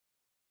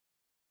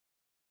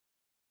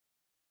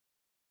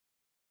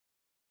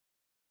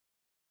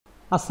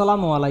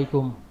Assalamu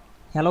Walaikum.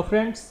 Hello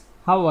friends,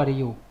 how are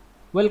you?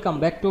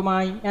 Welcome back to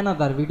my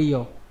another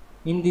video.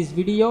 In this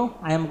video,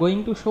 I am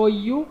going to show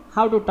you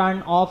how to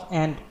turn off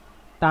and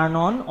turn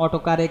on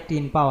autocorrect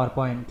in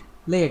PowerPoint.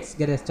 Let's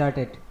get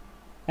started.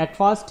 At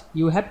first,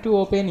 you have to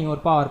open your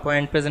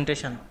PowerPoint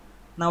presentation.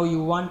 Now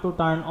you want to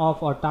turn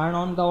off or turn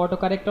on the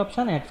autocorrect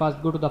option. At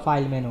first, go to the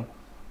file menu,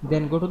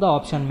 then go to the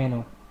option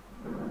menu,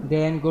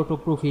 then go to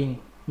proofing.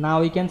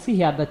 Now you can see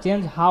here the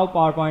change how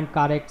PowerPoint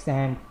corrects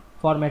and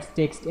formats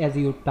text as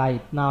you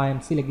type. Now I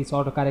am select this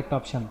autocorrect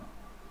option.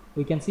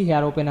 We can see here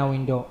open a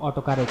window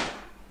autocorrect.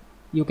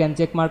 You can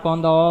check mark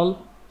on the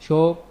all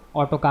show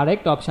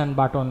autocorrect option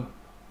button.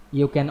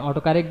 You can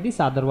autocorrect this,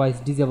 otherwise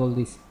disable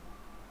this.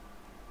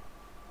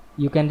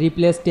 You can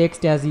replace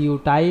text as you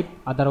type,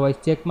 otherwise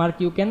check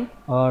mark you can,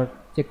 or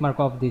check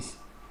mark of this.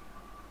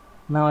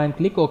 Now I am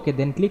click OK,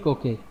 then click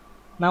OK.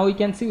 Now we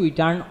can see we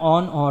turn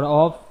on or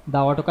off the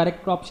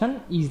autocorrect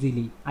option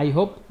easily. I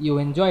hope you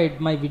enjoyed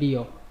my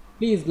video.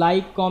 Please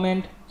like,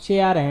 comment,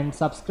 share and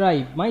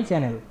subscribe my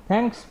channel.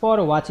 Thanks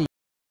for watching.